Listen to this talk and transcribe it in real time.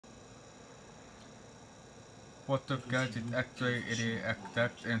What's up guys, it's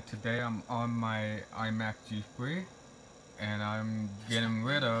X-Ray88XX and today I'm on my iMac G3 and I'm getting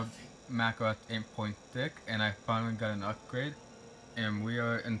rid of macOS 8.6 and I finally got an upgrade and we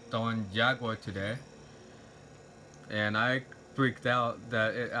are installing Jaguar today and I freaked out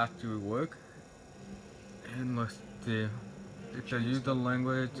that it actually worked. And let's see, it says use the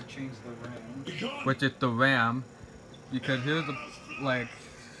language which is the RAM, because here's the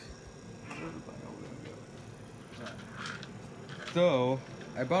so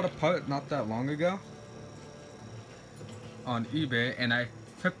I bought a part not that long ago on eBay and I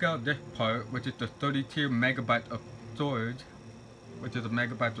took out this part, which is the 32 megabytes of storage, which is a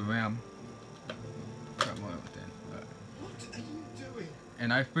megabyte of RAM. What are you doing?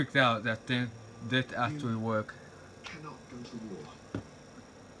 And I freaked out that this actually worked. Cannot go to war.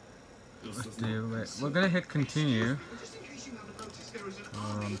 Let's do it. We're gonna hit continue. Just in case you haven't noticed, there is an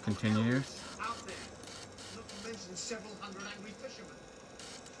army of Continue. out there. Not to mention several hundred angry fishermen.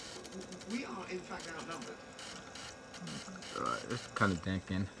 We are in fact outnumbered. It's kind of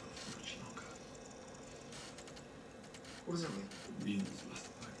danking. What does that mean? It means less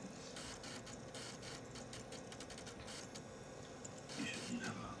violence. You should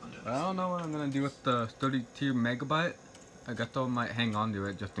never underestimate. I don't know what I'm gonna do with the 32 megabyte. I guess I might hang on to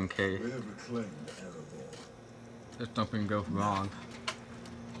it just in case. We have reclaimed Erebor. If something goes wrong.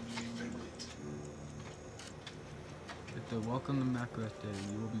 If they welcome to macOS Day,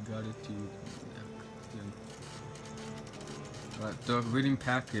 you will be guided to Alright, the reading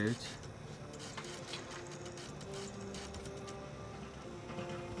package.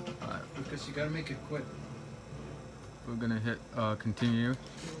 Alright, Because you gotta make it quick. we're gonna hit continue.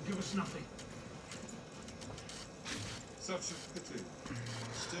 Give us nothing. Such a pity.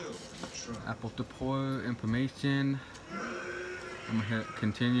 Still, you try. Apple support information. I'm gonna hit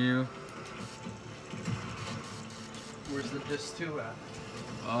continue. Where's the disc 2 at?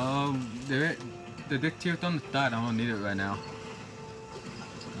 The disk 2 is on the side. I don't need it right now.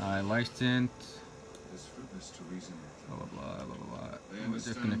 License. There's fitness to reason. Blah blah blah blah blah. They We're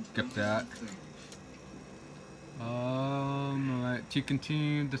just gonna understand skip that. things. Alright. To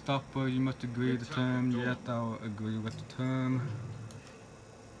continue the software, you must agree the term. Yes, I'll agree with the term.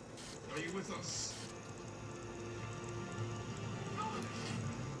 Are you with us?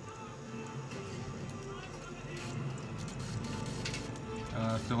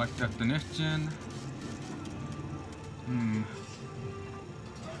 Select definition.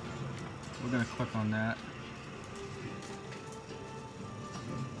 We're gonna click on that.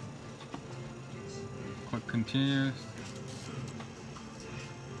 Click continue.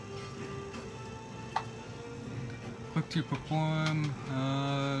 Click to perform.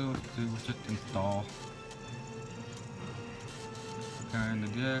 Let's see, we'll just install. Preparing the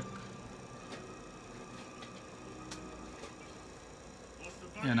disk.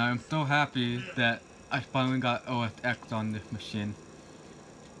 And I'm so happy that I finally got OS X on this machine.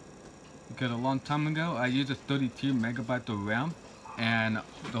 Because a long time ago, I used a 32 megabytes of RAM, and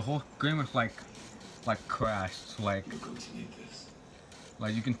the whole screen was like crashed. Like you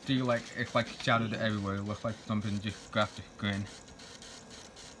can see, it's shattered everywhere. It looks like something just scratched the screen.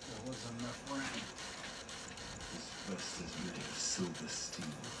 There wasn't enough RAM. This vest is made of silver steel.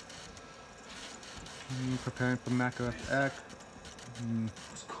 Preparing for macOS X.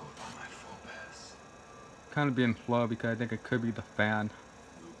 Was caught by my forebears. Kind of being slow because I think it could be the fan.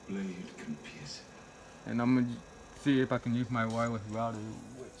 No blade can pierce it. And I'm gonna see if I can use my wireless router.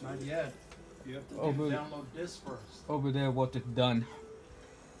 Not yet. You have to download this first. Over there, what it's done.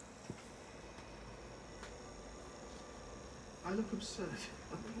 I look absurd.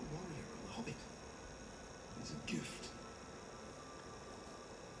 I'm not a warrior or a hobbit. It's a gift.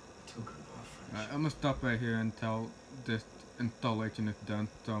 A token of our friendship. I'm gonna stop right here until this installation is done,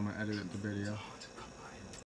 so I'm gonna edit the video. It's hard to